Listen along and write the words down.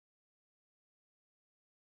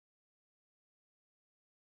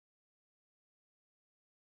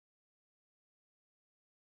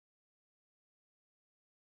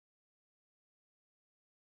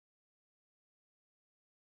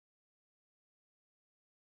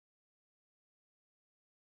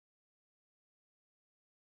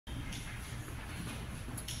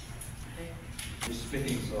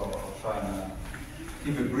speaking, so I'll try and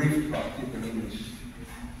keep it brief, but keep it in English.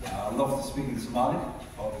 I love to speak in Somali.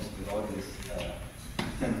 Obviously, the audience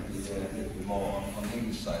tend to be a little bit more on the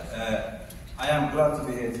English side. I am glad to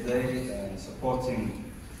be here today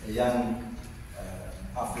supporting a young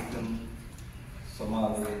African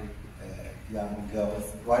Somali young girl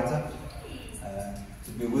writer.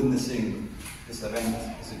 To be witnessing this event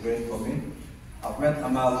is great for me. I've met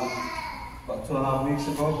Amal about 2.5 weeks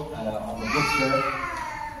ago on the book fair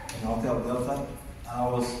in Hotel Delta, and I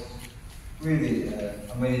was really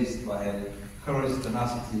amazed by her courage,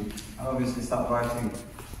 tenacity, and obviously started writing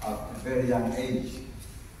at a very young age.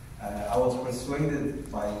 I was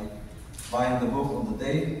persuaded by buying the book on the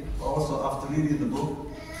day, but also after reading the book,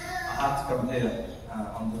 I had to come here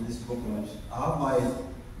on this book launch. I have my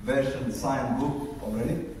version signed book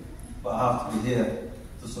already, but I have to be here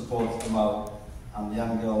to support Amal and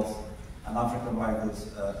young girls and African writers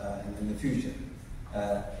in the future.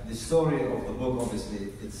 The story of the book, obviously,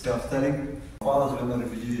 it's self-telling. Our fathers were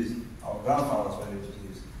refugees, our grandfathers were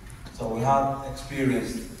refugees. So we have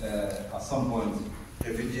experienced at some point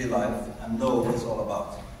refugee life and know what it's all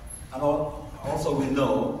about. And also we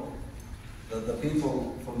know that the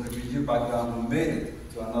people from the refugee background who made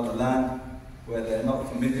it to another land where they're not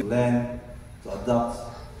familiar, to learn, to adapt,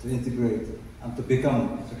 to integrate, and to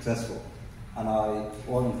become successful. And I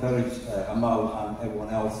want to encourage Amal and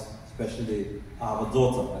everyone else, especially I have a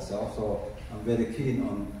daughter myself, so I'm very keen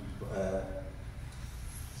on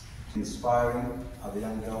inspiring other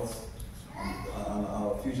young girls and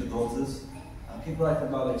our future daughters, and people like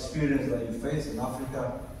Amal experience that you face in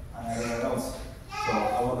Africa and everywhere else. So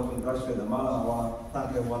I want to congratulate Amal, and I want to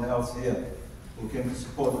thank everyone else here who came to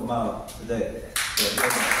support Amal today.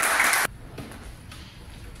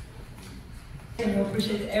 I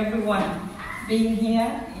appreciate everyone being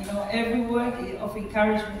here. You know, every word of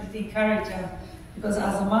encouragement is encouraging, because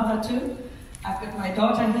as a mother too, I've got my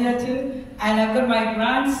daughter here too, and I've got my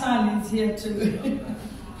grandson is here too.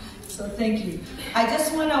 So thank you. I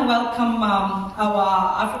just want to welcome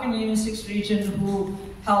our African Union 6 region who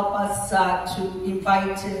help us to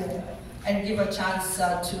invite and give a chance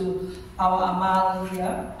to our Amal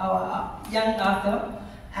here, our young author.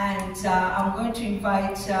 And I'm going to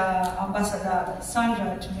invite Ambassador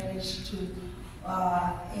Sandra to manage to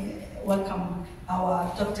welcome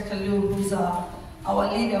our Dr. Kalu, who's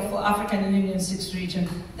our leader for African Union 6 region.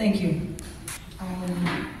 Thank you.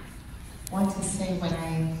 I want to say when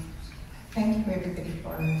I thank you everybody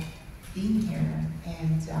for being here,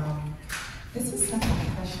 and this is such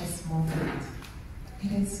a precious moment.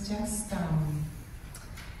 It is just,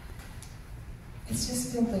 it's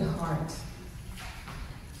just filled with heart.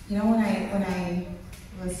 You know, when I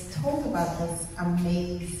was told about this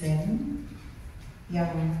amazing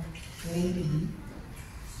young lady,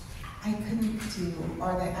 I couldn't do,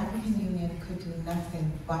 or the African Union could do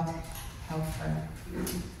nothing but help her,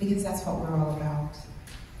 because that's what we're all about,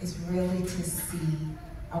 is really to see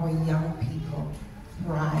our young people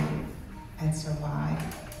thrive and survive.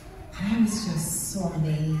 And I was just so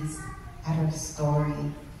amazed at her story,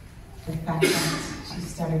 the fact that she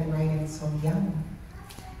started writing so young.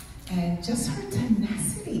 And just her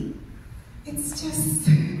tenacity, it's just,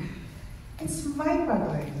 it's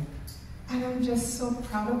mind-boggling. And I'm just so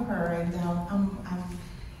proud of her. And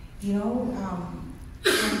you know,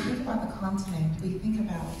 when we think about the continent, we think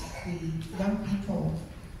about the young people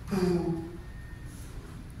who,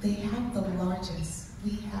 they have the largest,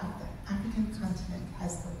 the African continent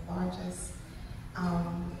has the largest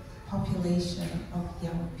population of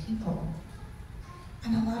young people.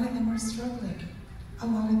 And a lot of them are struggling. A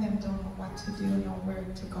lot of them don't know what to do, know where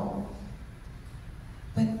to go.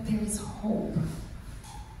 But there is hope.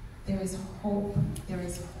 There is hope. There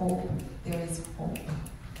is hope. There is hope.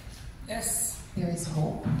 Yes. There is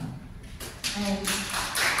hope. And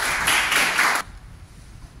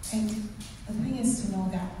the thing is to know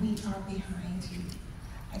that we are behind you.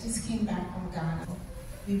 I just came back from Ghana.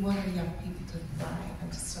 We want our young people to thrive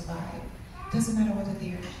and to survive. Doesn't matter whether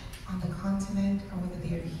they're on the continent or whether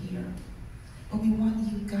they're here. But we want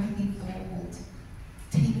you, gotta be bold.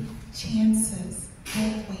 Take chances.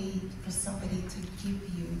 Don't wait for somebody to give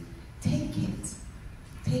you. Take it.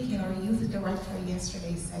 Take it. Our youth director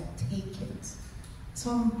yesterday said, take it.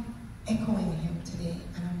 So I'm echoing him today,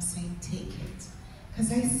 and I'm saying, take it.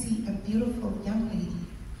 Because I see a beautiful young lady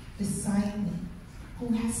beside me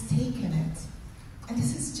who has taken it. And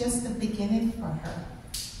this is just the beginning for her.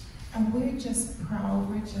 And we're just proud.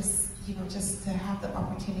 We're just, you know, just to have the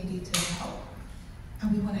opportunity to help.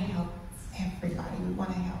 And we want to help everybody. We want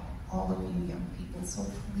to help all of you young people. So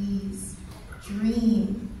please,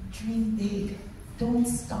 dream big. Don't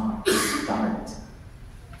stop, start.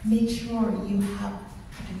 Make sure you have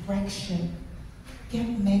a direction. Get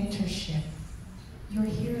mentorship. You're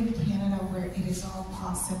here in Canada where it is all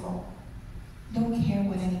possible. Don't care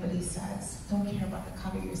what anybody says. Don't care about the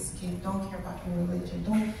color of your skin. Don't care about your religion.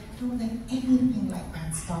 Don't let anything like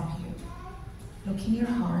that stop you. Look in your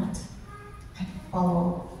heart and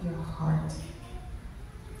follow your heart.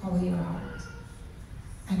 Follow your heart.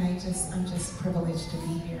 And I'm just privileged to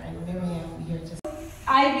be here. And Miriam, you're just...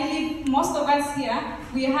 I believe most of us here,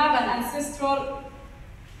 we have an ancestral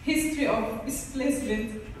history of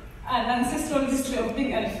displacement, an ancestral history of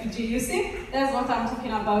being a refugee. You see, that's what I'm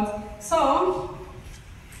talking about. So,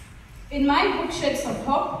 in my book, Shades of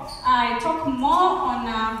Hope, I talk more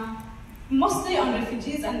on, mostly on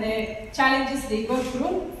refugees and the challenges they go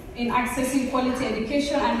through in accessing quality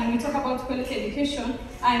education. And when we talk about quality education,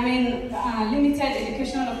 I mean limited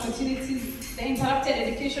educational opportunities, the interrupted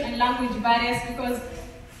education and language barriers, because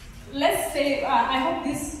let's say, I hope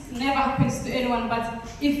this never happens to anyone, but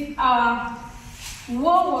if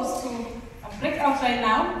war was to break out right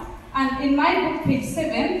now, and in my book, page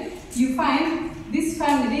 7, you find this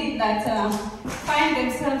family that find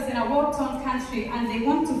themselves in a war-torn country and they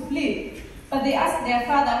want to flee. But they ask their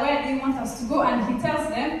father, where do you want us to go? And he tells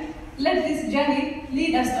them, let this journey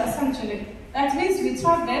lead us to a sanctuary. That means we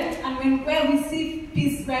travel, and where we see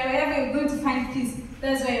peace, wherever you're going to find peace,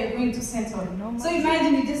 that's where you're going to settle. So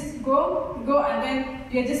imagine you just go, and then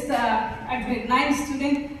you're just a grade 9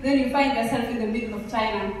 student, then you find yourself in the middle of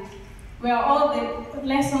China, where all the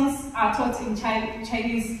lessons are taught in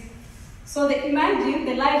Chinese. So imagine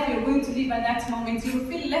the life you're going to live at that moment. You'll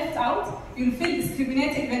feel left out, you'll feel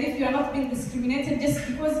discriminated, even if you're not being discriminated just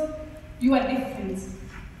because you are different.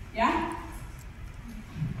 Yeah?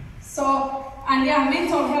 So, and yeah,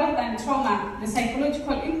 mental health and trauma, the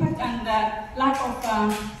psychological impact and the lack of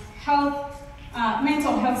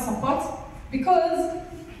mental health support. Because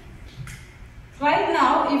right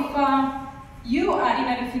now, if you are in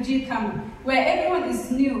a refugee camp where everyone is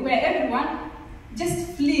new, where everyone just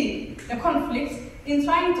flee the conflict in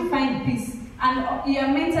trying to find peace, and you are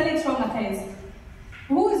mentally traumatized.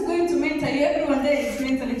 Who is going to mentor you? Everyone there is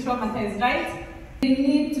mentally traumatized, right? They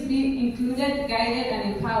need to be included, guided,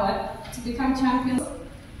 and empowered to become champions.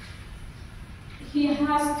 He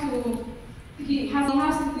has to leave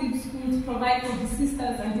school to provide for his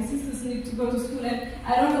sisters, and his sisters need to go to school. And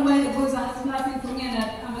I don't know why the boys are clapping for me, and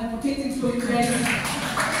I'm advocating for you guys.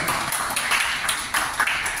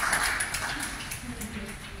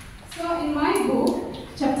 So in my book,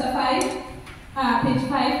 chapter 5, page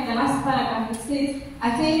 5, the last paragraph, it says,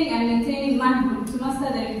 attaining and maintaining manhood to master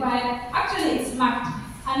the required. Actually, it's marked,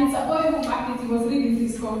 and it's a boy who marked it. He was reading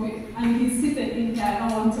this copy, and he's seated in here. I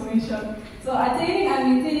don't want to mention. So attaining and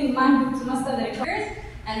maintaining manhood to master the required.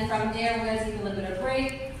 And from there, we're going to take a little bit of break.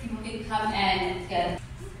 People can come and get.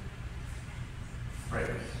 Break.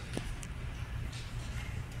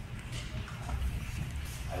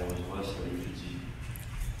 I was once a refugee.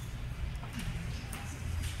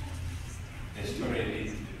 The story in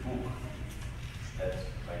the book that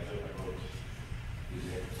my daughter wrote is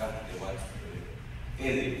exactly what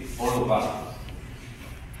all of us.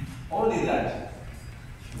 Only that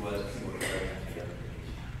she was pregnant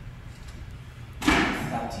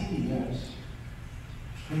at 13 years,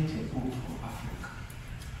 20 books for Africa.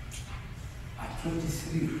 At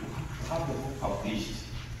 23, to have the book published,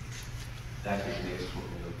 that is the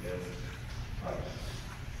extraordinary of the prize.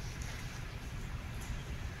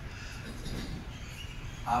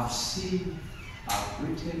 I've seen, I've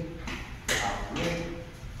written, I've read,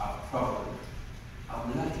 I've traveled.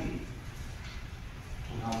 I'm lucky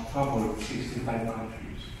to have traveled 65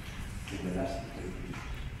 countries in the last 10 years.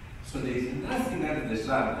 So there is nothing under the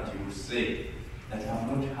sun that you will say that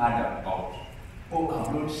I've not heard about, or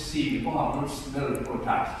I've not seen, or I've not smelled or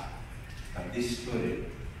touched. But this story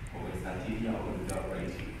of a 13-year-old girl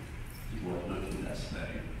writing, it was not in that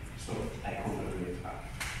scenario. So I congratulate her.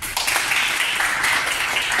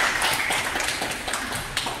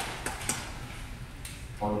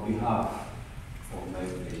 On behalf of my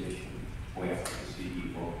organization, we are the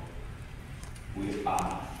CEO, we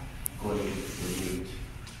are going to donate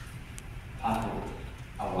part of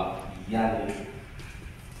our yearly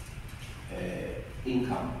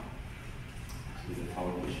income to the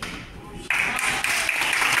foundation.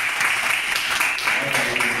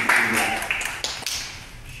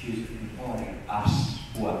 She's empowering us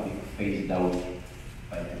who are being phased out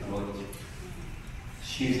by technology.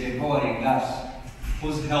 She's empowering us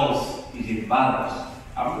whose health is in balance.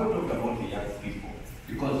 I'm not talking about the young people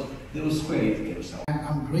because they will square it themselves.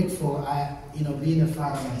 I'm grateful. Being a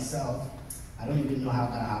father myself, I don't even know how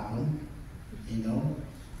that happened.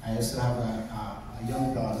 I also have a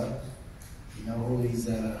young daughter, you know, who is,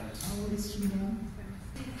 how old is she now?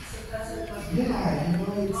 Yeah, you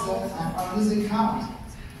know, it's, I'm losing count.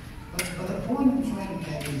 But the point I'm trying to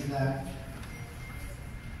get is that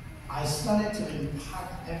I started to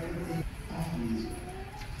impact everything.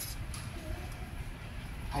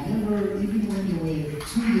 I never, even when they were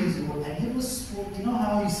 2 years old, I never spoke. You know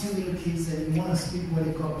how you see little kids and you want to speak what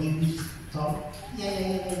they call baby talk?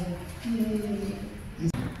 Yeah.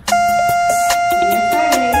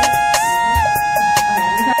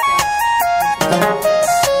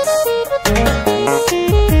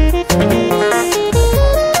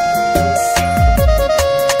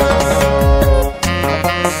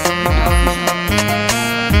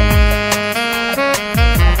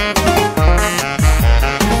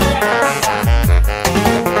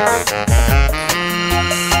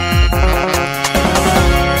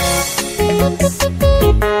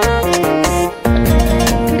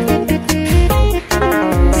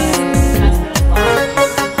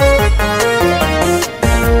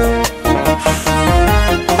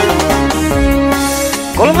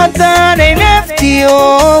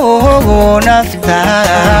 nafta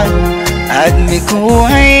admi ku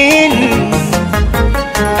hayn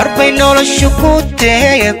arbay noloshu ku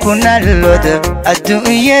tee kunalooda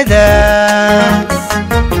adduunyada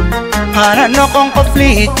hana noqon qof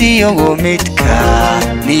liitiyo midka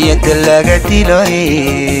niyada laga dilo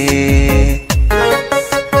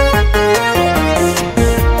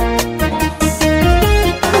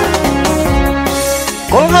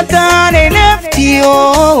kol haddaanay naftiyo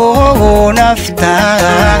nafta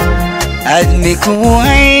admi ku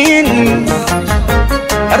hayn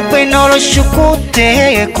arbay noloshu ku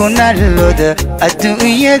tee kunalooda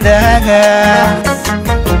adduunyada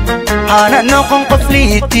hana noqon qof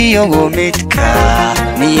liitiyo midka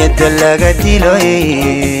niyada laga dilo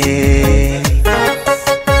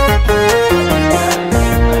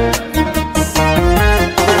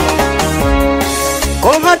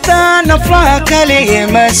kol haddaan naflaha kaliya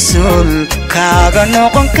mas-uul kaaga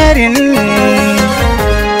noqon karin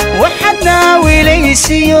waxaadna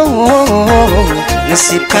wiilaysiyo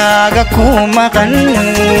nasiibkaaga ku maqan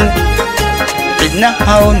cidna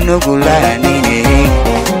haw nugulaanine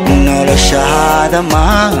noloshaada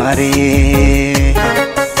maari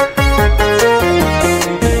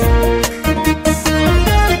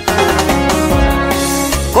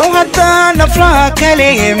kol haddaan naflaha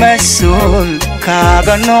kaliya mas-uul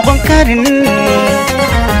kaaga noqon karin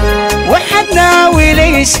waxaadna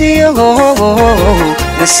wiilaysiyo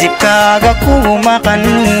nasiibkaaga ku maqan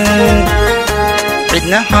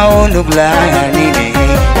cidna haw nuglaanine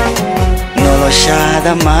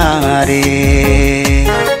noloshaada maari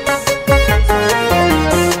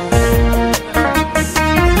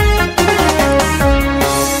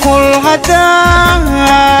kul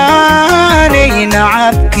haddaanay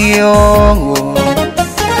nacabkiyo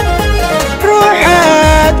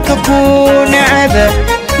ruuxaadka ku necba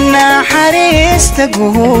naxariista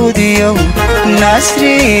guudiyo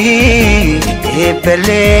nasri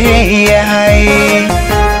ebaleeyahay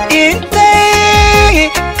intay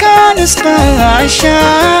kaan isqaashaan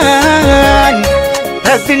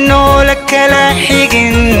rabbi noola kala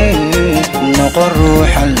xigin noqon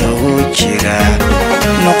ruuxa loogu jira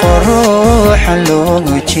noqon ruuxa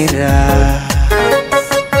loogu jira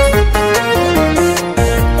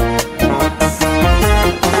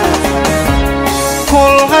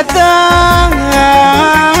kul haddaanay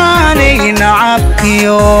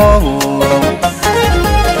nacabkiyo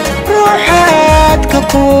ruuxaadka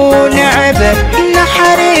ku necba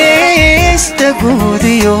naxariista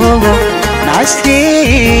guudiyo nasri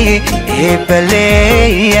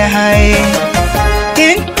ebaleeyahay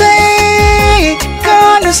intay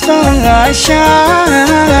kaan isqaashaan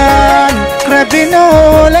rabbi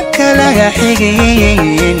noola kala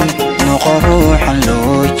xigin noqon ruuxa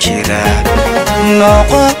loo jira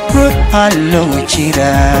noqon ruuxa loo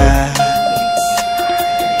jira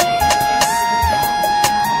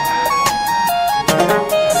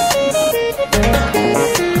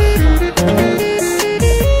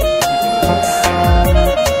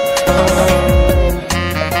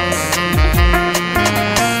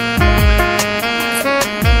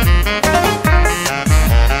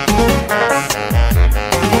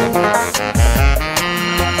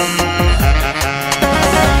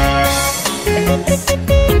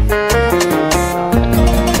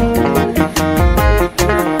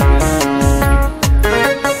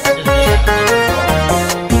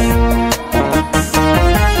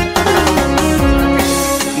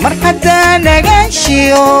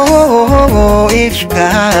ifka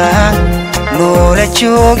noola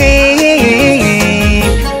joogay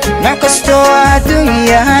ma كستو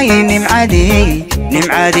الدنيا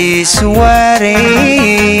نمعدي سوارين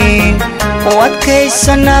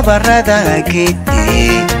وكيسنا بردا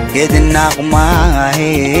كدي يد النغمة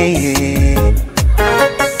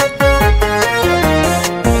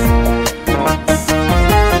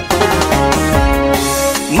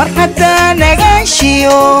مرحبا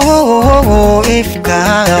نغاشيو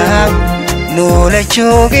إفكار نولا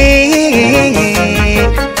جوغي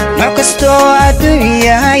معكستو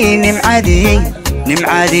الدنيا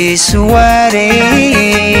نمعدي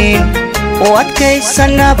سوارين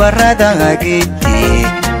وكيسنا بردا قدي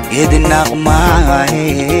يد النغمة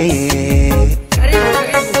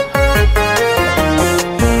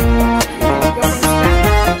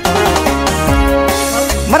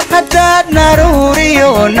مرقدات ناروري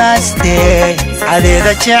وناستي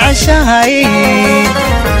عديدة عشاي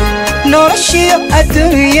نورشيو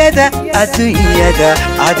الدنيا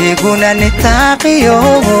عديقونا نتاقيو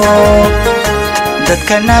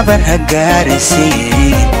دادكنا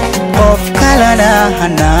برهقارسين قف كلنا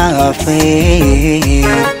هنافين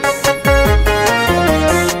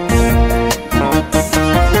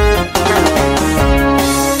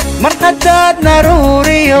مرقدات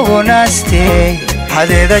ناروري وناستي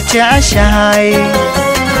حديدة عشاي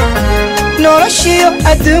نورشيو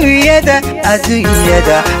الدنيا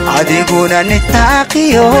عديقونا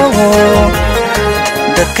نتاقيو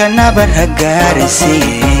دادكنا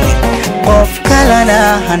برهقارسين قف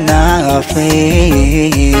كلنا هنافين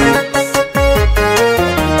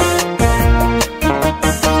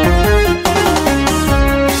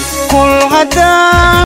كل غدا